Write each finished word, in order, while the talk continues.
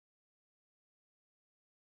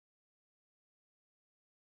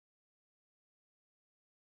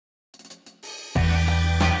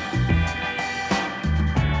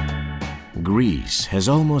Greece has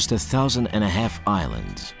almost 1,500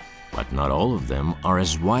 islands, but not all of them are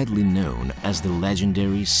as widely known as the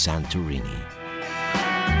legendary Santorini.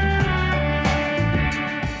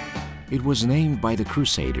 It was named by the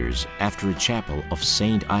Crusaders after a chapel of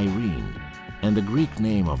Saint Irene, and the Greek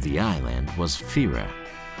name of the island was Thera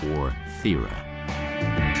or Thera.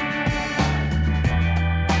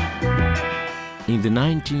 In the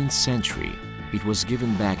 19th century, it was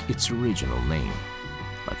given back its original name,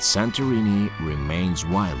 but Santorini remains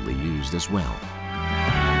widely used as well.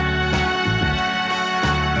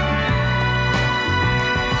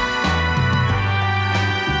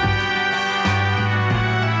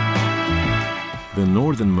 The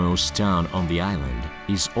northernmost town on the island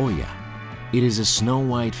is Oia. It is a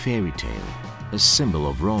snow-white fairy tale, a symbol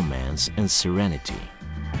of romance and serenity.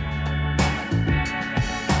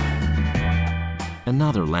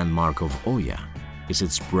 Another landmark of Oia is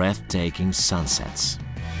its breathtaking sunsets.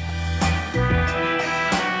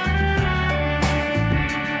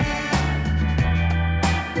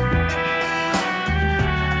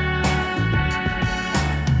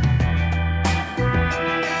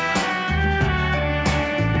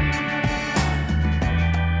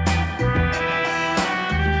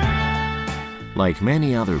 Like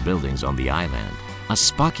many other buildings on the island, a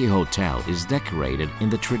Spaki hotel is decorated in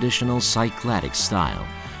the traditional Cycladic style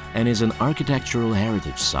and is an architectural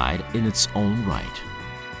heritage site in its own right.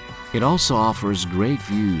 It also offers great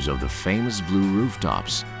views of the famous blue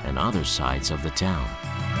rooftops and other sites of the town.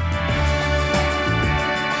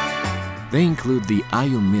 They include the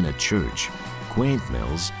Ayumina Church, quaint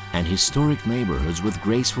mills, and historic neighborhoods with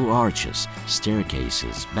graceful arches,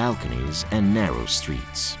 staircases, balconies, and narrow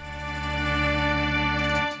streets.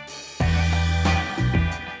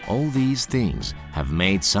 All these things have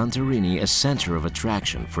made Santorini a center of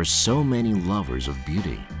attraction for so many lovers of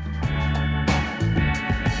beauty.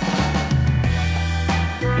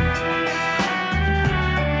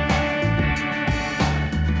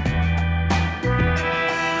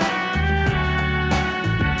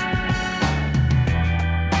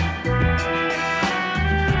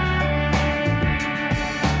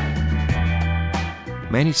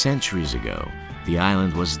 Many centuries ago, the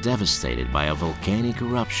island was devastated by a volcanic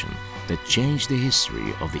eruption that changed the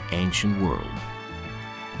history of the ancient world.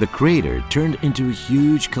 The crater turned into a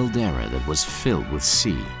huge caldera that was filled with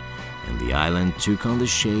sea, and the island took on the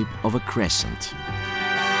shape of a crescent.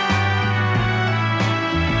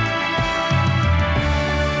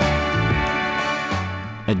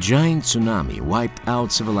 A giant tsunami wiped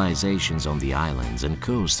out civilizations on the islands and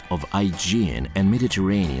coast of Aegean and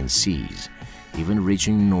Mediterranean seas, even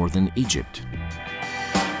reaching northern Egypt.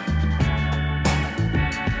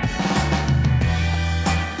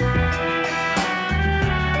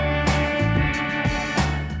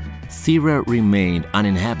 Thera remained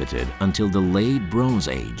uninhabited until the late Bronze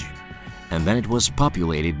Age, and then it was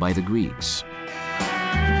populated by the Greeks.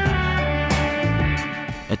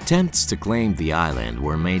 Attempts to claim the island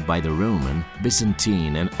were made by the Roman,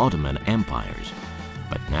 Byzantine, and Ottoman empires,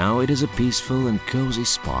 but now it is a peaceful and cozy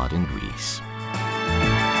spot in Greece.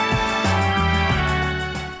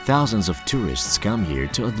 Thousands of tourists come here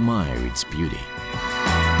to admire its beauty.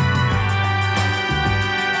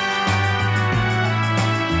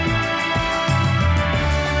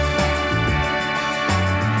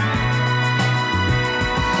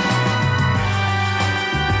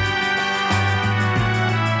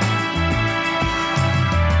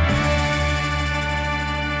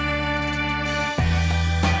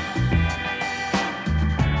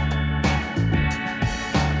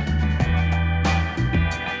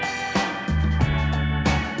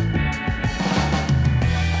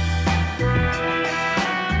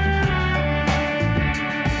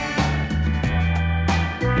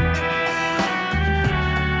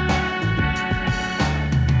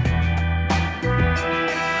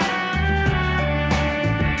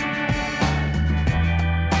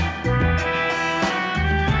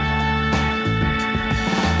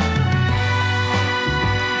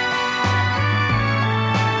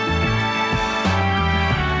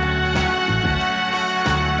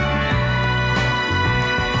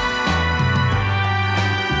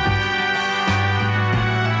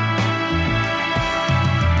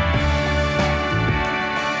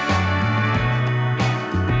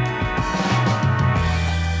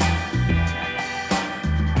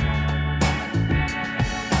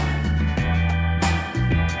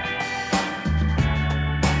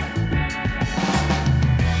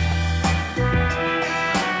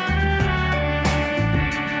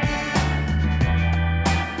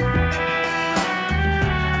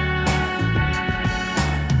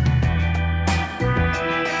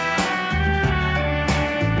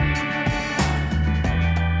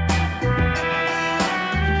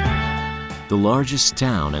 The largest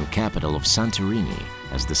town and capital of Santorini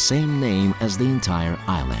has the same name as the entire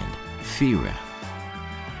island, Fira.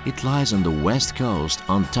 It lies on the west coast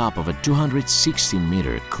on top of a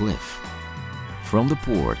 260-meter cliff. From the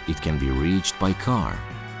port, it can be reached by car,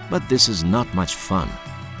 but this is not much fun.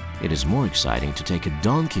 It is more exciting to take a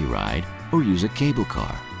donkey ride or use a cable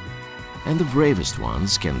car. And the bravest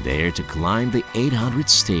ones can dare to climb the 800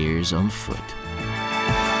 stairs on foot.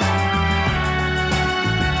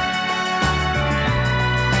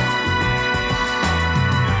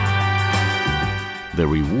 The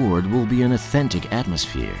reward will be an authentic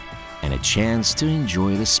atmosphere and a chance to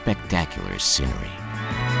enjoy the spectacular scenery.